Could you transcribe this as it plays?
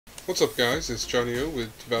What's up guys, it's Johnny O with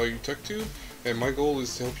Value Tech Tube, and my goal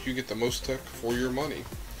is to help you get the most tech for your money.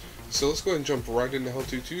 So let's go ahead and jump right into How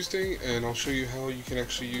To Tuesday, and I'll show you how you can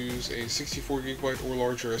actually use a 64GB or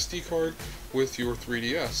larger SD card with your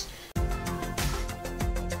 3DS.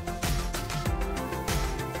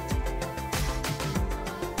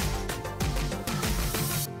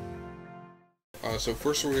 So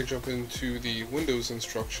first we're going to jump into the Windows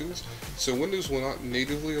instructions. So Windows will not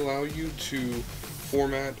natively allow you to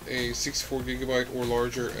format a 64GB or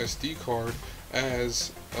larger SD card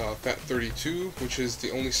as FAT32, which is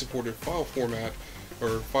the only supported file format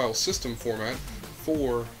or file system format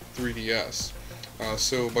for 3DS.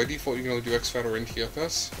 So by default you can only do exFAT or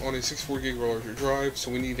NTFS on a 64GB or larger drive,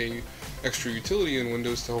 so we need a extra utility in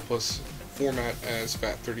Windows to help us format as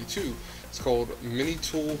FAT32. It's called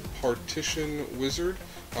Minitool Partition Wizard.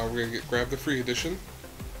 We're going to grab the free edition.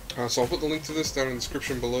 So I'll put the link to this down in the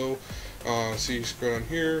description below. So you just go down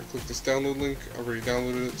here, click this download link. I've already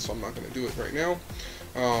downloaded it, so I'm not going to do it right now.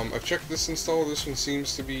 I've checked this install. This one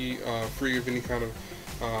seems to be free of any kind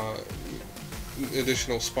of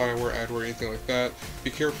additional spyware, adware, anything like that. Be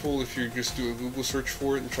careful if you just do a Google search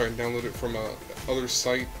for it and try and download it from a other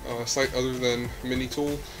site other than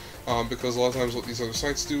Minitool. Because a lot of times what these other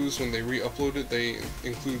sites do is when they re-upload it, they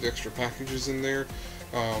include extra packages in there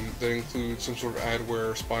that include some sort of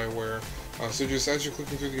adware, spyware. So just as you're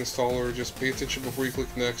clicking through the installer, just pay attention before you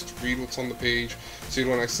click next, read what's on the page, so you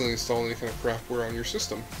don't accidentally install any kind of crapware on your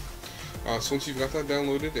system. So once you've got that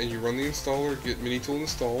downloaded and you run the installer, get Minitool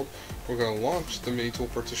installed, we're going to launch the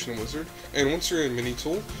Minitool Partition Wizard. And once you're in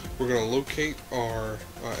Minitool, we're going to locate our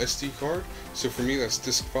SD card. So for me that's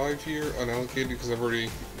disk 5 here, unallocated because I've already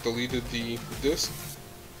deleted the disk.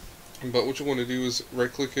 But what you want to do is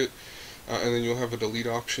right click it, and then you'll have a delete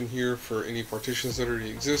option here for any partitions that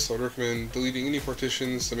already exist. So I'd recommend deleting any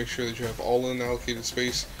partitions to make sure that you have all unallocated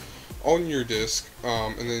space on your disk,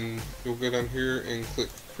 and then you'll go down here and click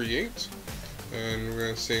create, and we're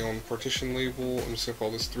going to say on the partition label, I'm just going to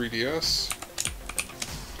call this 3DS.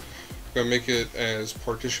 We're going to make it as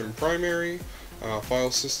partition primary. File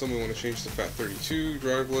system, we want to change to FAT32,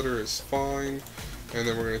 drive letter is fine, and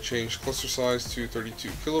then we're going to change cluster size to 32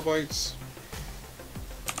 kilobytes.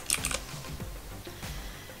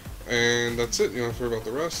 And that's it, you don't have to worry about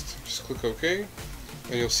the rest. Just click OK,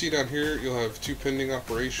 and you'll see down here you'll have 2 pending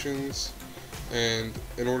operations, and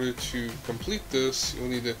in order to complete this you'll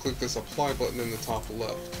need to click this apply button in the top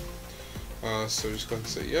left. So just go ahead and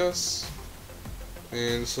say yes,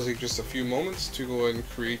 and this will take just a few moments to go ahead and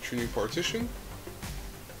create your new partition.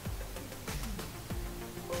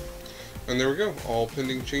 And there we go, all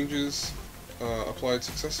pending changes applied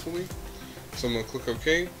successfully. So I'm going to click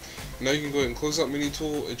OK. Now you can go ahead and close out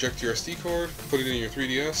Minitool, eject your SD card, put it in your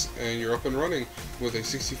 3DS, and you're up and running with a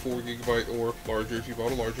 64GB or larger, if you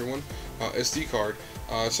bought a larger one, SD card.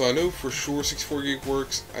 So I know for sure 64GB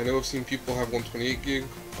works. I know I've seen people have 128GB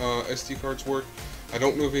SD cards work. I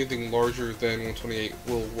don't know if anything larger than 128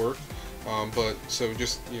 will work. But so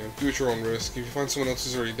just do at your own risk. If you find someone else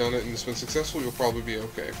who's already done it and it's been successful, you'll probably be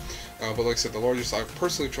okay. But like I said, the largest I've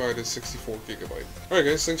personally tried is 64GB. Alright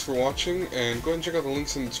guys, thanks for watching, and go ahead and check out the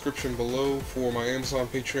links in the description below for my Amazon,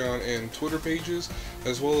 Patreon, and Twitter pages,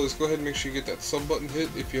 as well as go ahead and make sure you get that sub button hit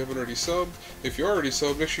if you haven't already subbed. If you are already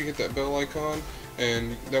subbed, make sure you hit that bell icon,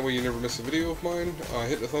 and that way you never miss a video of mine.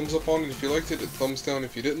 Hit the thumbs up on it if you liked it, hit the thumbs down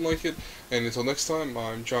if you didn't like it, and until next time,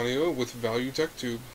 I'm Johnny O with Value Tech Tube.